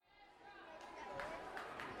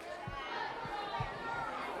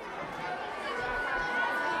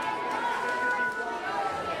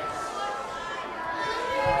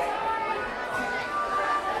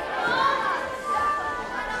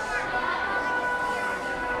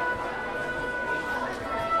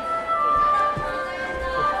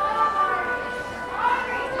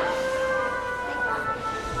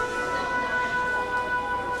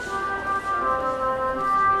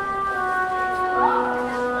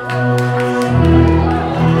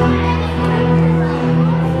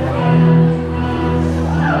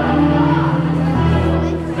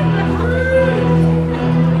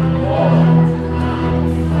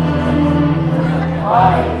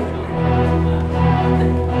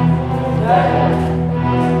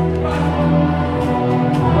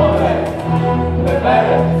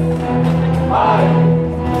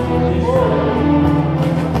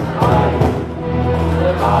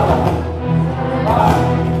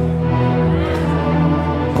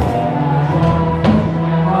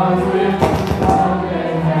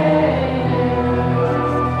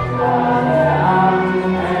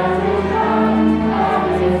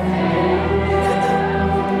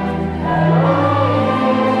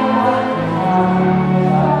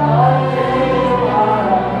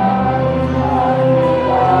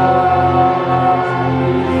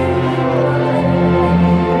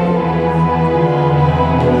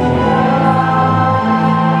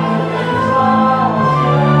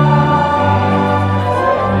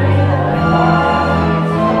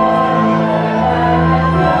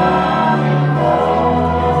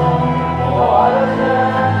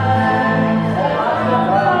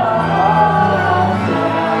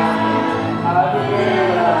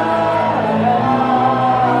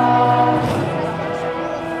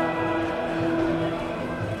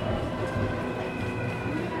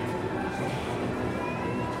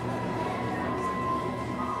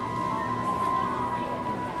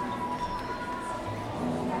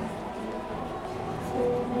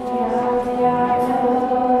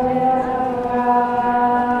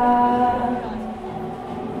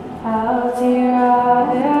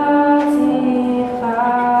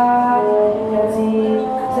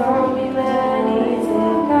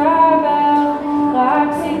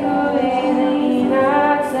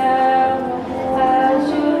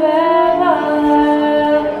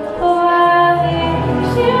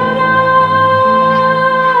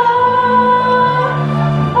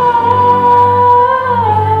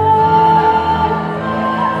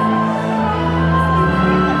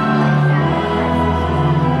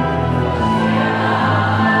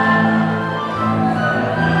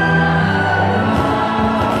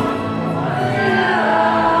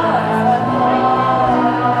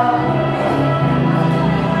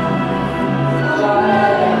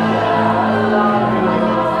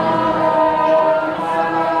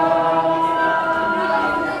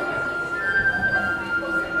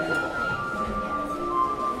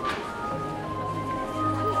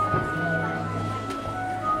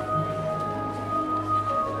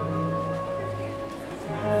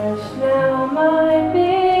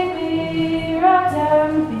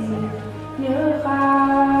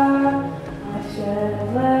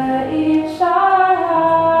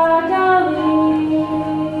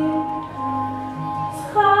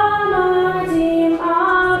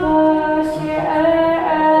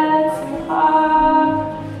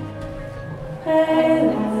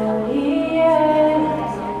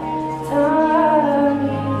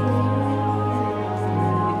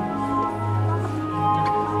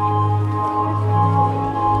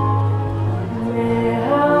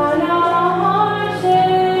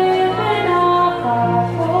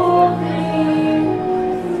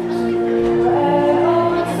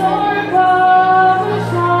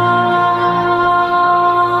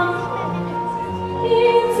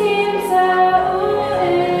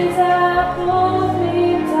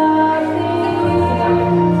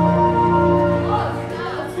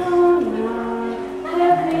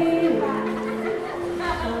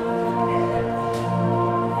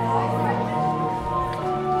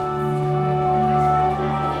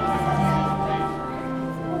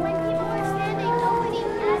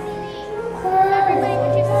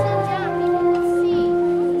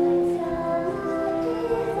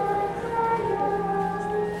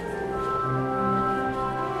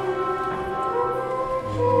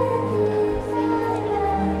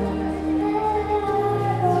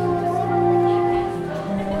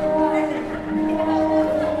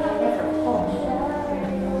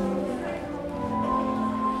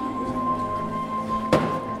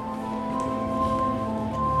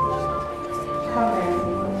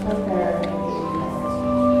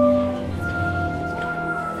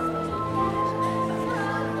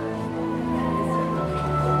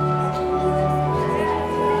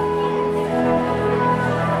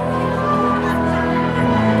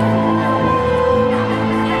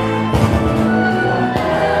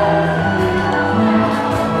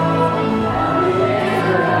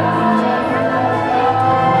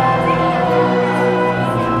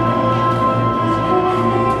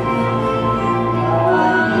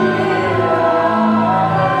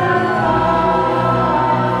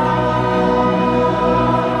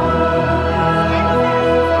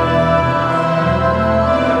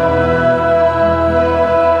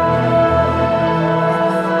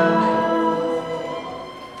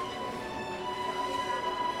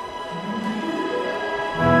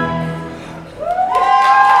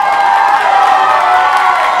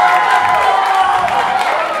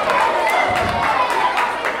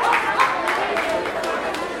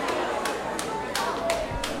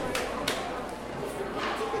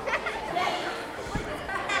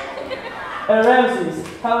Hey Ramses,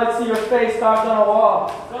 how I'd see your face carved on a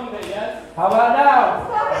wall. Someday, yes? How about now?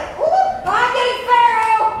 Stop it! I'm getting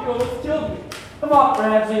Pharaoh! You almost killed me. Come on,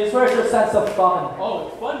 Ramses, where's your sense of fun? Oh,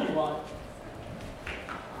 it's fun you want.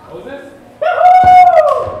 Moses?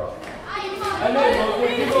 Woohoo! I know,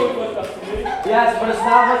 Moses, you know what's up to me. Yes, but it's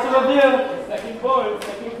not much of a view. Second boy,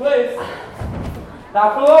 second place.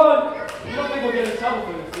 Not for long. You don't think we'll get in trouble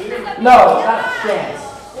for this, do you? No, not a chance.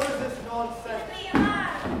 What is this nonsense?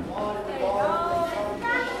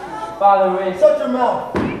 Father, we... Shut your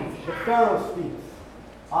mouth! The Pharaoh speaks.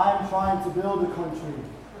 I am trying to build a country.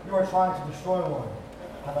 You are trying to destroy one.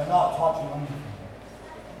 Have I not taught you anything?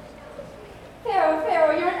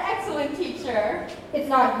 Pharaoh, you're an excellent teacher. It's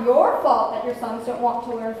not your fault that your sons don't want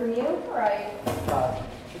to learn from you. Right. Father,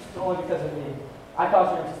 it's only because of me. I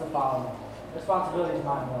caused your interest to follow me. Responsibility is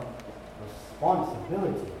mine, though.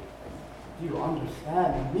 Responsibility? Do you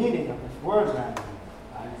understand the meaning of this word, Randy?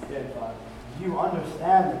 I understand, Father. Do you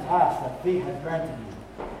understand the task that fate has granted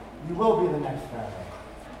you? You will be the next Pharaoh.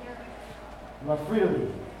 You are free to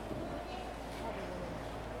leave.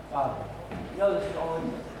 Father, you know this is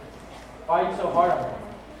only... Why are you so hard on me?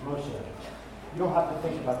 Moshe, you don't have to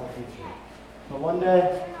think about the future. But one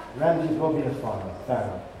day, Ramses will be the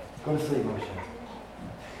Pharaoh. Go to sleep, Moshe.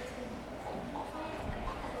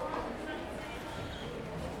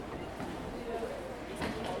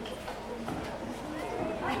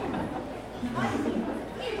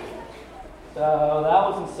 So, that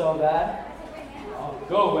wasn't so bad. Oh,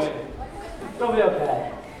 go away. It'll be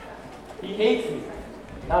okay. He hates me.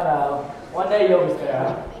 No. One day you'll be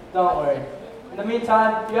Pharaoh. Don't worry. In the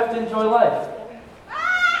meantime, you have to enjoy life.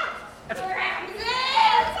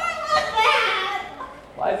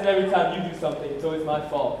 Why is it every time you do something, it's always my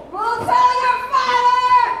fault? We'll tell your father!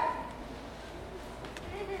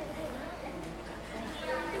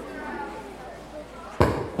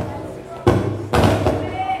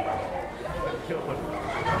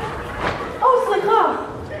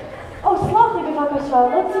 סלח לי בבקשה,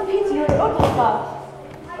 לא ציפיתי לראות אותך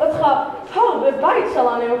פה בבית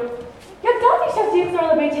שלנו. ידעתי שתחזור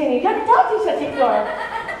לביתנו, ידעתי שתחזור.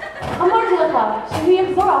 אמרתי לך שהוא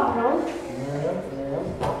יחזור אחרון.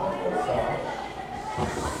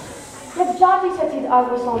 ידעתי שתדאג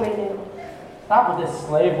לשלומנו. Stop with this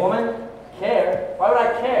slave woman. Care? Why would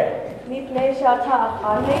I care? מפני שאתה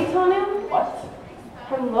אחד מאיתנו? What?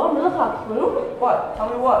 הם לא אומרים לך כלום? What? Tell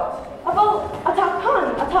me what? אבל אתה כאן,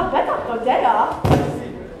 אתה בטח יודע.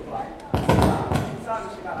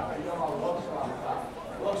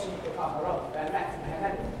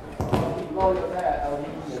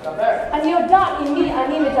 אני יודעת עם מי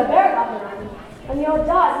אני מדברת אחריהם. אני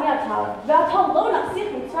יודעת מי אתה, ואתה לא נסיך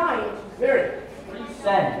מצרים. Spirit, what are you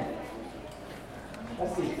saying?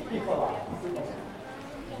 Let's see, people alive.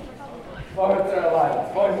 Forwards are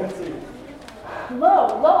alive. Forwards are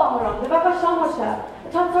לא אהרון, בבקשה משה,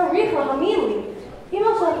 אתה צריך להאמין לי.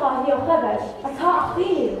 אמא שלך היא אוכבת, אתה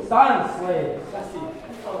אחי. Silence, slave. Let's see,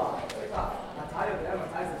 people alive.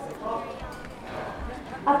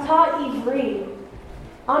 אתה עברי.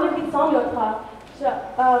 אנו ביצענו אותך שאת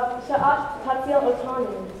תציל אותנו.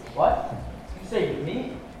 What? You say me?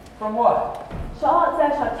 From what? שאת זה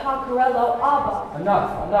שאתה קורא לו אבא.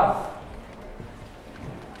 Enough.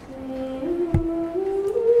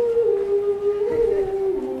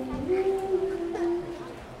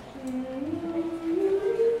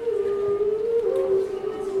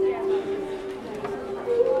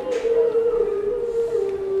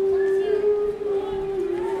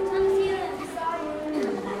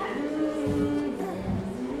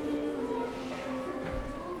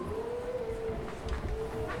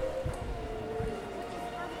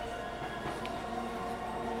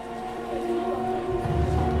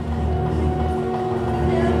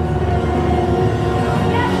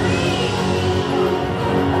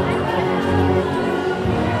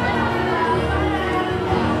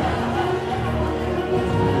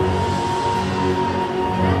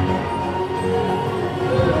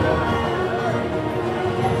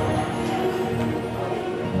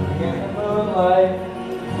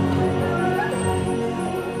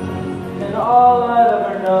 And all I've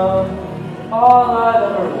ever known, all I've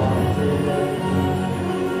ever wanted,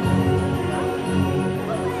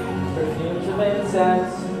 perfumes of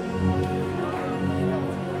incense,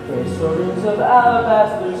 first rooms of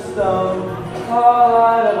alabaster stone, all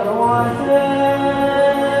I've ever wanted.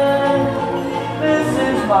 This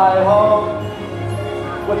is my home,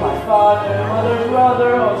 with my father, mother,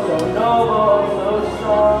 brother, oh so noble, oh so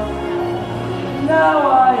strong. Now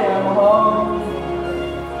I am home,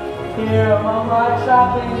 here among my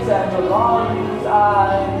trappings and belongings I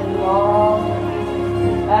belong.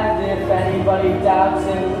 And if anybody doubts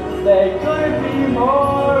it, They couldn't be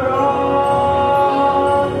more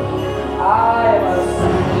wrong. I am a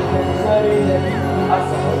citizen, a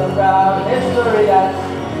son of the proud history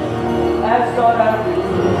that's gone every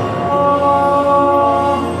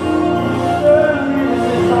wrong. Certainly this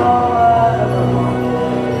is all I've ever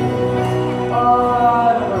wanted, all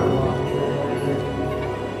I've ever wanted,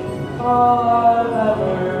 all I've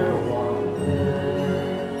ever wanted.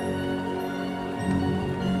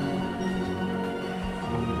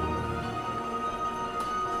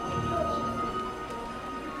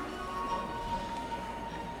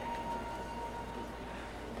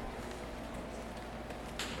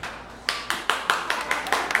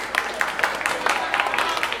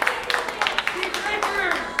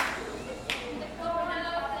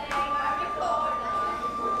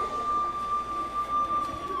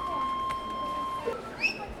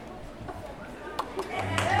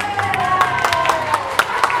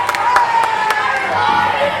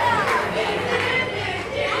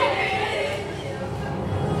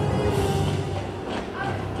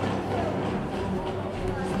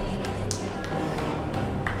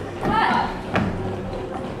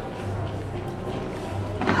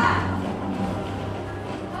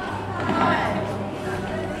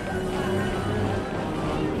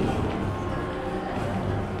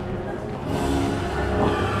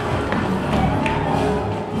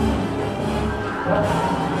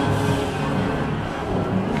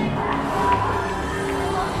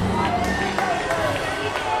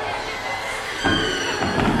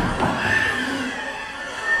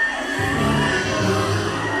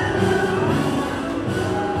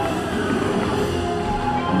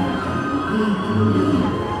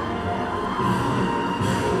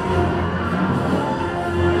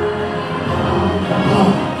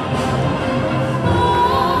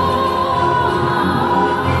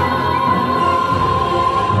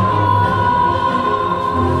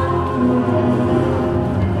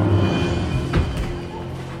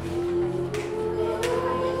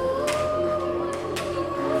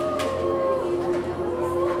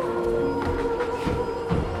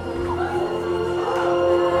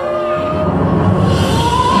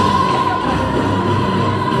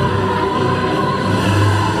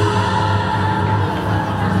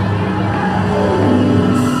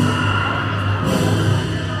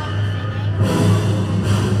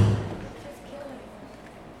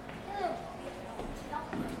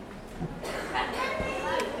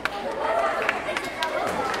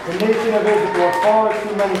 The nation of Israel are far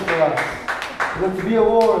too many for us. If to be a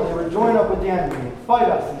war, they would join up with the enemy, fight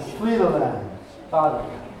us, and flee the land. Father,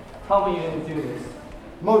 tell me you didn't do this.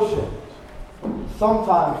 Moshe,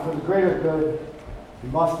 sometimes for the greater good, we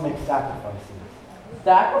must make sacrifices.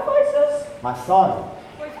 Sacrifices? My son,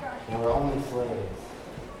 they were only slaves.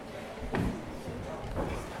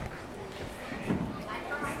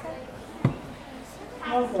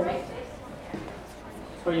 Moses,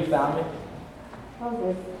 That's where you found me?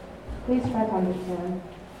 Moses, please try to understand.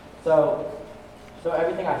 So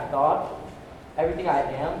everything I thought, everything I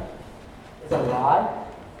am, is a lie?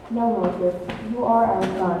 No, Moses, you are our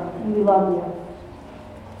son, and we love you.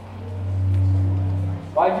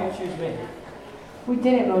 Why did you choose me? We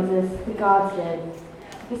didn't, Moses. The gods did.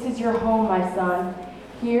 This is your home, my son.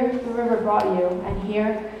 Here, the river brought you, and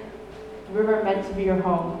here, the river meant to be your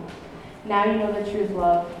home. Now you know the truth,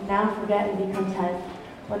 love. Now forget and be content.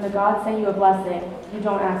 When the gods send you a blessing, you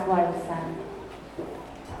don't ask why it was sent.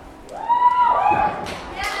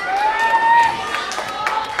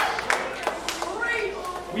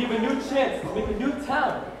 We have a new chance to make a new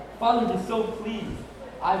town. Father will be so pleased.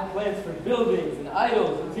 I have plans for buildings and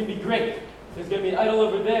idols. It's going to be great. There's going to be an idol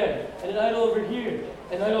over there, and an idol over here,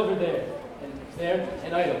 and an idol over there, and there,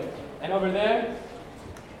 an idol. And over there,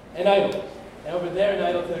 an idol. And over there, an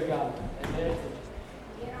idol to the God. And there,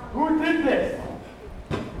 who did this?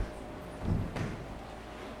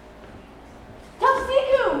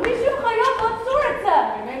 Tafsiku, Mishu Chayat Matsuritza!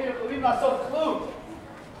 You made me believe myself clued.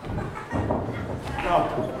 No.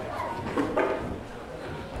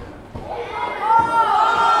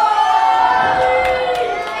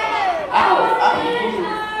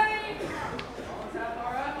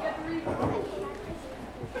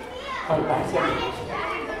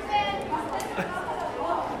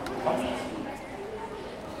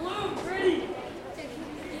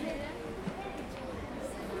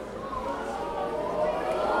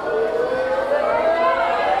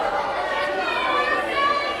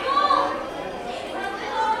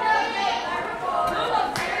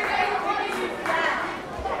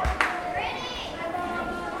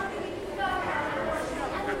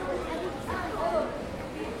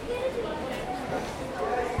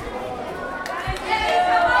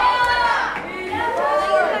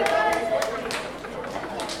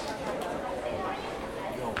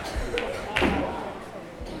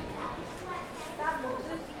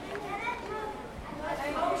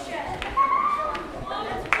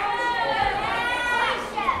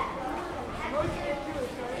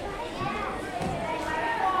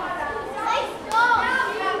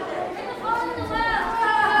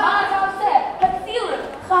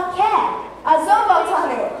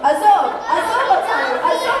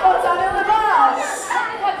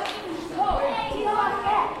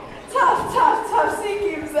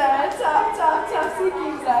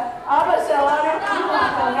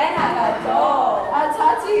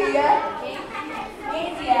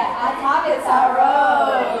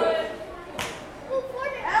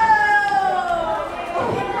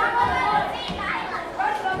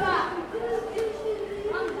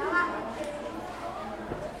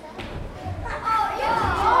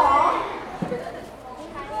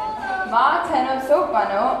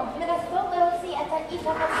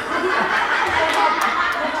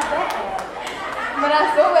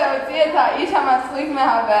 מנסו להוציא את האיש המצליף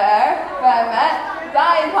מהבאר, באמת,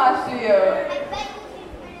 די פשוט.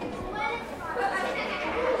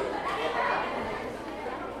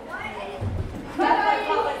 That's what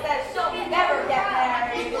Papa says. She'll never get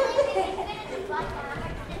married.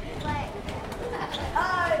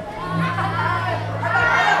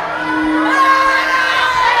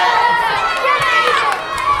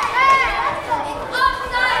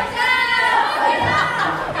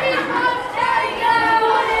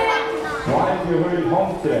 Why did you hurry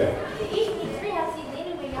home today?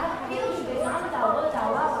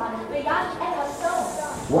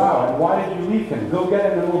 Wow, and why did you leave him? Go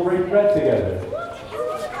get him and we'll break bread together.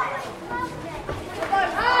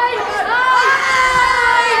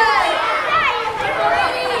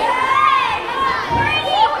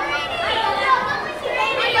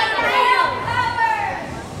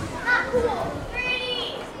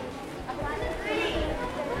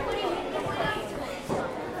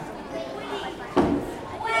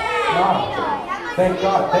 Thank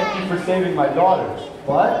God. Thank you for saving my daughter.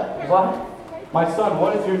 What? What? My son,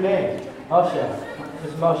 what is your name? Moshe.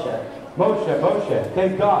 It's Moshe. Moshe.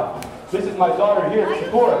 Thank God. This is my daughter here,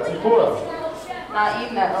 Tzipora. Not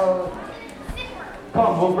even that old.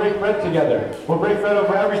 Come, we'll break bread together. We'll break bread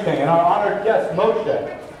over everything. And our honored guest,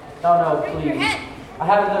 Moshe. No, please. I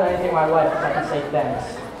haven't done anything in my life that I can say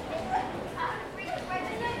thanks.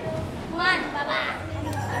 Come on, Baba.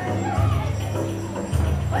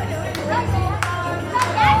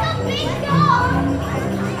 That's a big dog!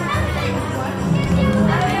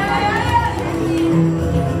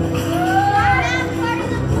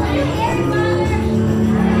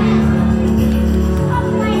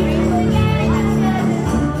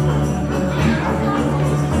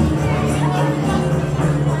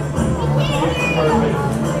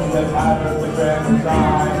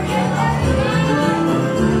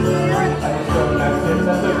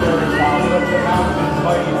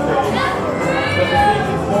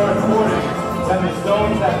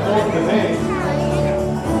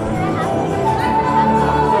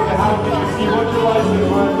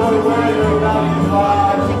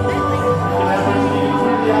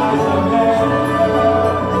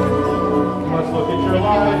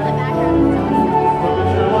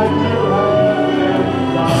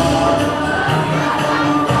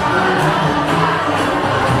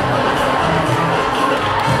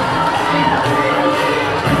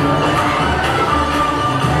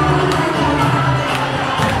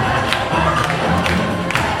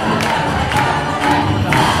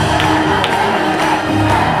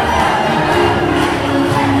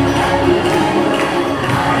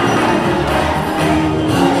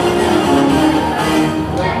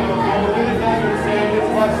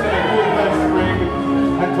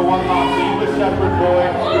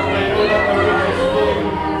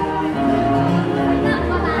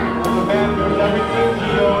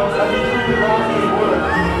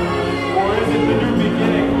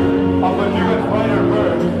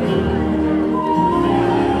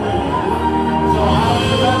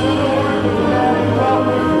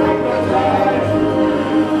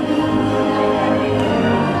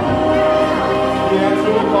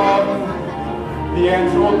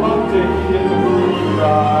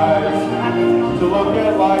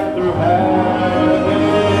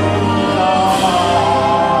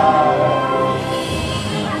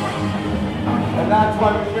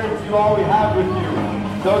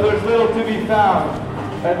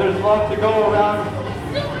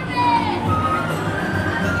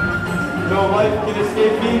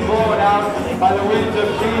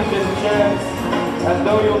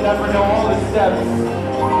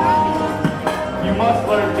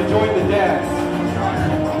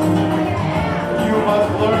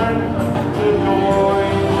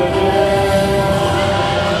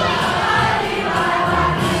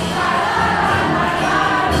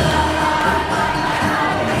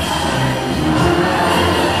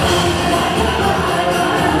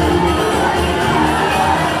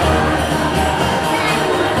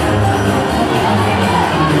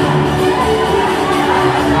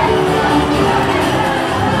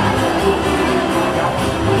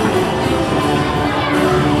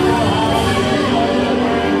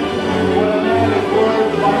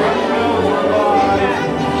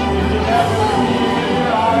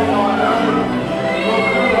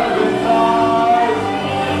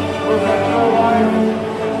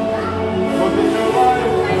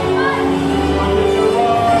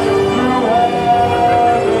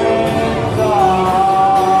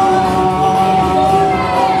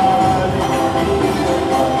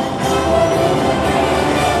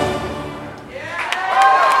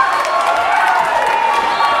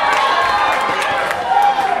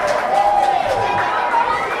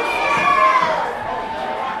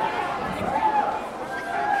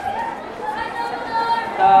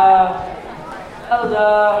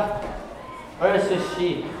 Where is this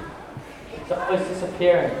sheep? It's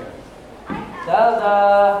disappearing.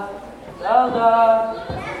 Zelda! Zelda!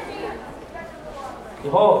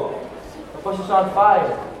 Behold, the bush is on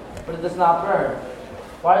fire, but it does not burn.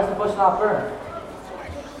 Why does the bush not burn?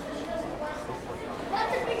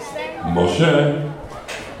 Moshe,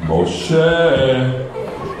 Moshe,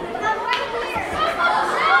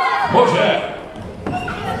 Moshe.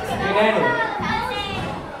 הננו.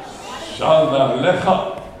 של נעליך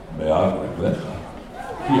מעל רגליך,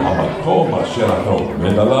 כי המקום אשר אתה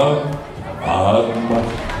עומד עליו עד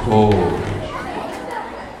מקום.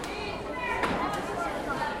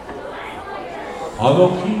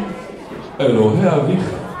 אנוכי אלוהי אביך,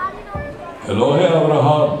 אלוהי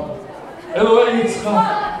אברהם, אלוהי יצחק,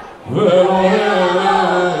 ואלוהי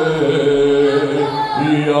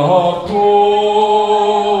יעקב.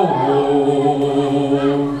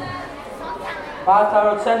 מה אתה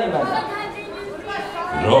רוצה ממנו?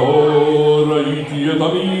 לא ראיתי את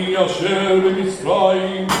עמי אשר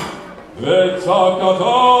במצרים,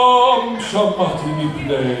 וצעקתם שמעתי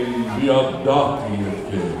מפני, וידעתי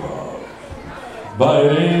את כאביו.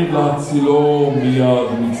 וארד להצילו מיד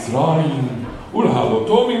מצרים,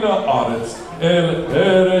 ולהעלותו מן הארץ אל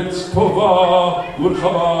ארץ טובה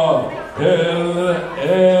ורחבה, אל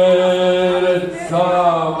ארץ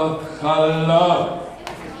זבת חלב,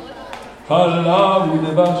 חלב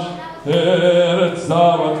ודבש, ארץ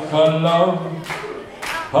זבת חלב,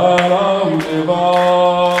 חלב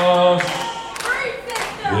ודבש.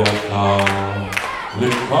 ואתה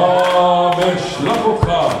לך ואשלח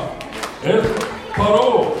אותך אל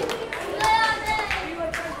פרעה.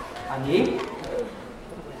 אני?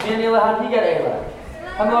 מי אני להנהיג את אלה?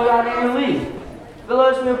 הם לא יעננו לי,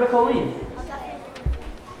 ולא ישמיעו בקולי.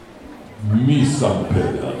 מי שם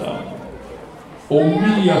פלא אדם? או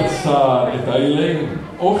מי יצר את האלים?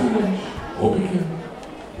 או חידש, או ביקר,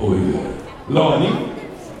 או עיוור. לא אני.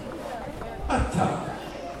 אתה.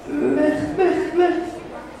 לך.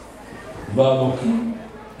 ואנוכי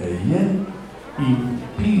אהיה עם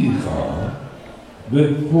פיך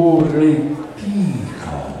ופורטיך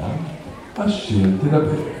אשר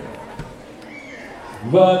תדבר.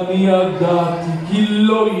 ואני ידעתי כי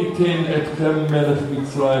לא ייתן אתכם מלך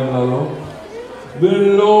מצרים לעלות,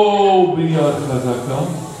 ולא ביד חזקה,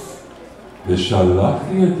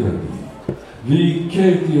 ושלחתי את ידי,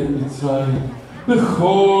 והכיתי את מצרים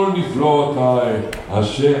בכל נפלאותיי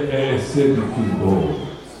אשר אעשה בקרבו,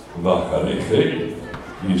 ואחרי כן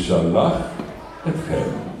ישלח אתכם.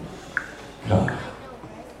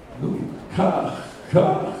 קח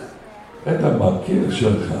את המקל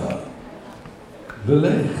שלך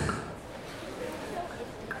ולך.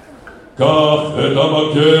 קח את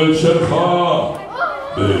המקל שלך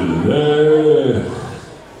ולך.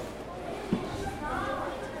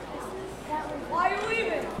 Why are you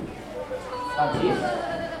leaving? Aziz?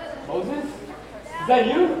 Moses? Is that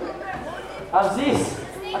you? Aziz,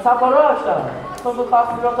 אתה פרעה עכשיו. טוב לך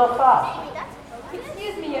לראות אותך.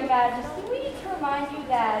 Excuse me, Your Majesty, we need to remind you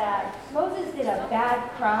that Moses did a bad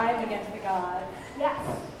crime against the gods. Yes,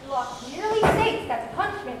 the law clearly states that the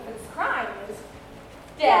punishment for this crime is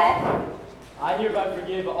death. I hereby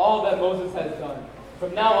forgive all that Moses has done.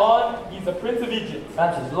 From now on, he's a prince of Egypt.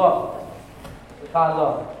 Francis, לא. לך לא.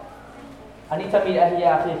 אני תמיד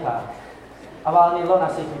אהיה אחיך, אבל אני לא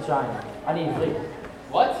נסיך מצרים. אני עברי.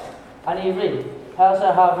 What? אני עברי.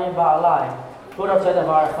 האשר העברים בא עליי, הוא רוצה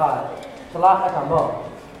דבר אחד. שלח את עמו,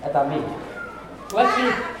 את עמי.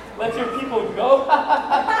 Let your people go?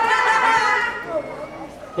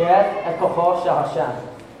 תראה את כוחו של השם.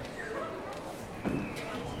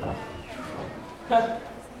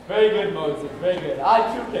 Very good, Moses. Very good. I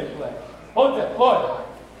too can play. Hold.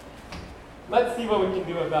 Let's see what we can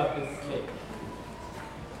do about this snake.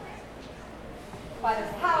 By the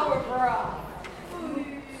power of Ra.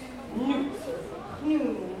 Nu,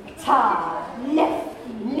 ta, nef,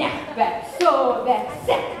 nefbet, sobet,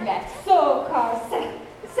 sekmet, sokar,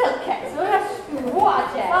 silket, resku,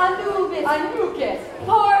 wajet, anubis,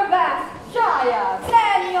 Horvath, Shaya,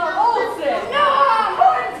 Daniel Olsen, Noam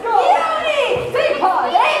Hornskull, Yoni, Sipod,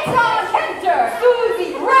 Eitan Kenter,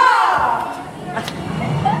 Susie Ra.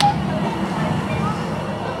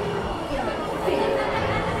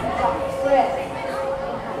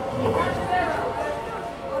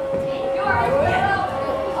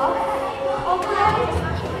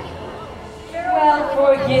 Well,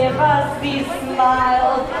 forgive us these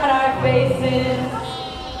smiles on our faces.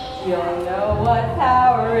 You'll know what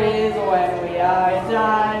power is when we are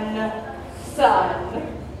done, son.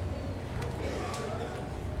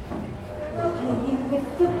 Playing with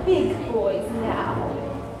the big boys now.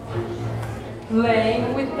 Playing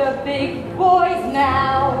with the big boys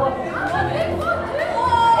now.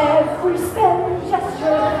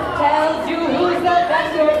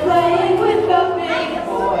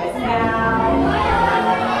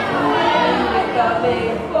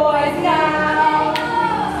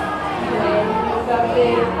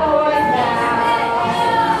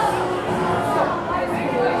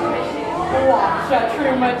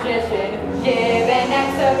 magician, give an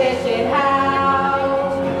exhibition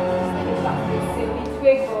how. Stop this silly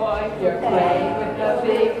twig boy, you're playing with the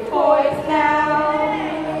big boys now.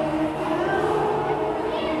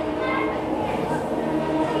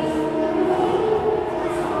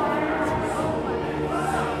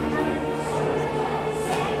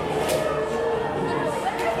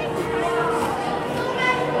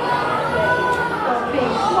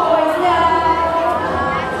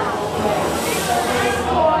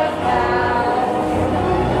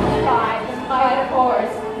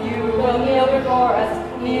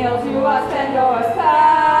 Kneel to us Pandora's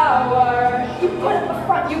power. You put up a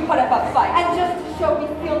front, you put up a fight, and just to show we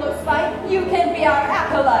feel no spite, you can be our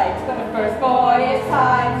acolyte. But first, boy, it's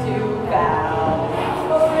time to bow.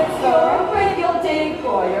 For it's your grave you'll dig,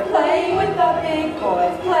 boy. You're playing with the big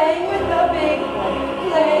boys, playing with the big boys,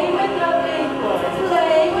 playing with the big boys,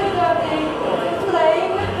 playing with the big boys, playing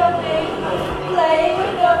with the big boys, playing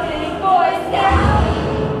with the big boys now.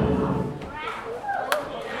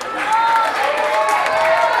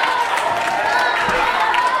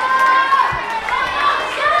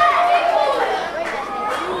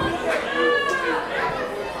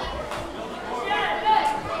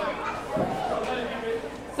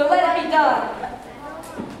 So let it be done.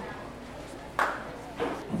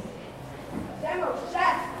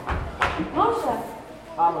 Moshe.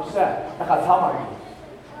 Moshe, Echathamari.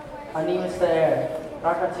 אני מצטער,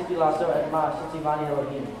 רק רציתי לעשות את מה שציווני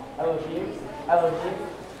אלוהים. אלוהים,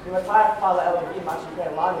 ממתי אכפה לאלוהים מה שיקרה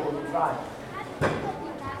לנו במצרים?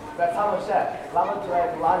 ואתה משה, למה תראה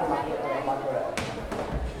לנו מה קורה?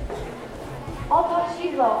 I'll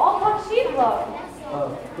תקשיב לו.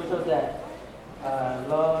 הוא צודק.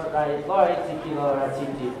 לא ראיתי כי לא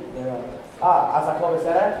רציתי לראות. אז הכל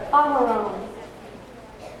בסדר? אהרון.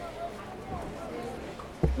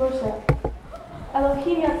 משה,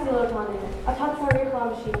 אלוהים יציל אותנו. אתה צריך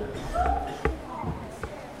להמשיך.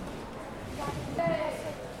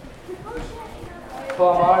 כה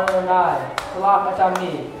אמר אדוני, שלח את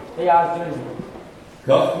עמי ויעזרוני.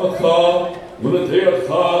 קח מכה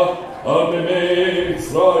ונטייתך על מימי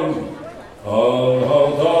מצרים, על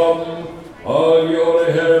הרדם, על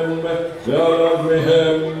יוריהם ועל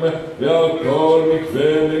רגליהם ועל כל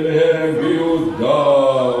מקווה מיניהם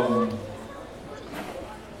ביהודם.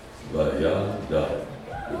 והיה די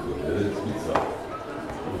בכל ארץ מצרים,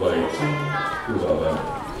 וביצאו ובאבם.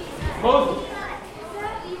 Moses!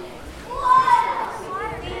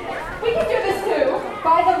 We can do this too,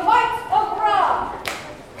 by the might of Ra.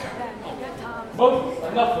 Moses,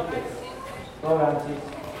 enough of this. לא רמזי.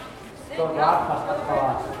 לא רק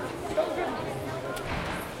התחלה.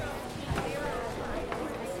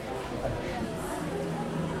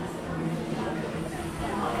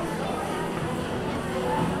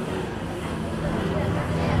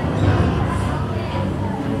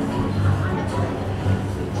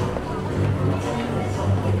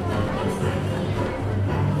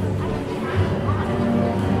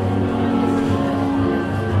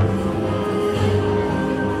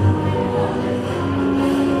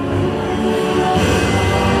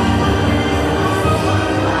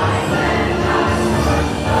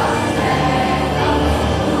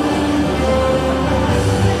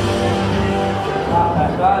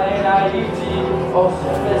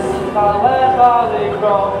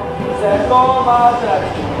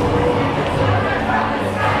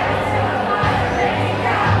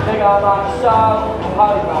 וגם עכשיו,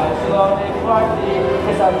 הלוואי שלא נפרדתי,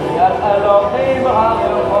 השמתי על אלוהים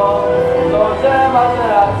הרחוב, לא זה מה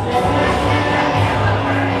שרציתי.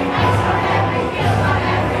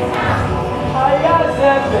 היה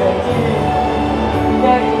זה ביתי,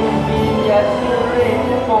 נקבים יצורים,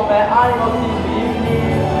 כמו מעין אותי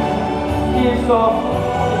בפנים, כי סוף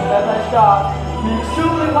לפני השעה, ביקשו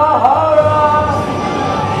לך הרע.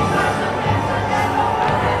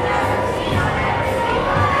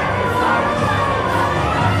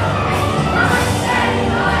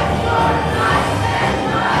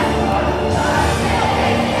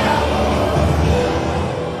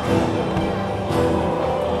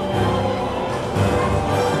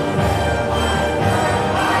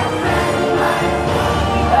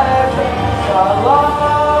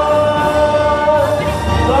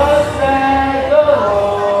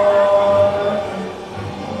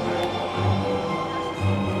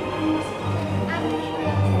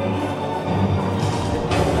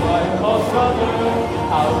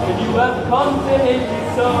 Come to hate me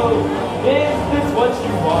so. Is this what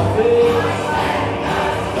you wanted?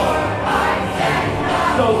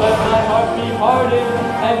 So let my heart be hardened,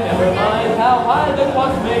 and never mind how high the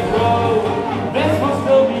cost may grow. This will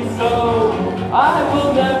still be so. I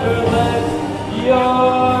will never let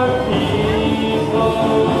your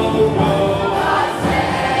people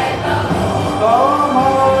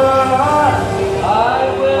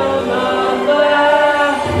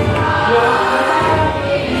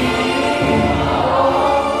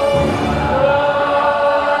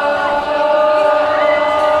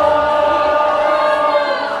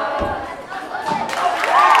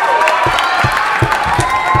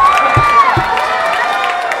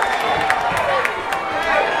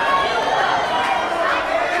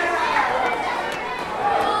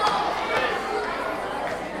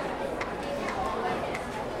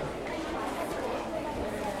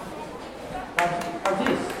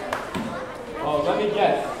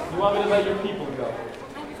Yes, you want me to let your people go.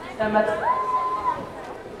 And met...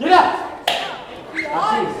 Get out!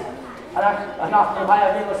 Precies. אנחנו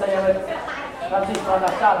חייבים לסיים את precies van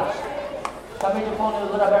Shabbos. תמיד יכולנו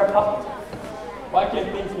לדבר פחות. Why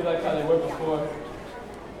can't things be like how they were before?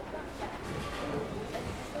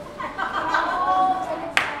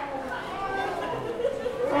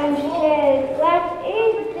 I'm scared. What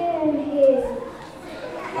is in here?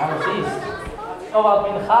 Precies. Oh, wat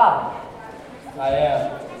mincha. I am.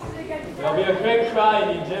 There'll be a great cry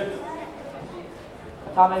in Egypt.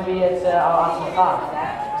 Coming be it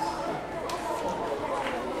al-Asmacha.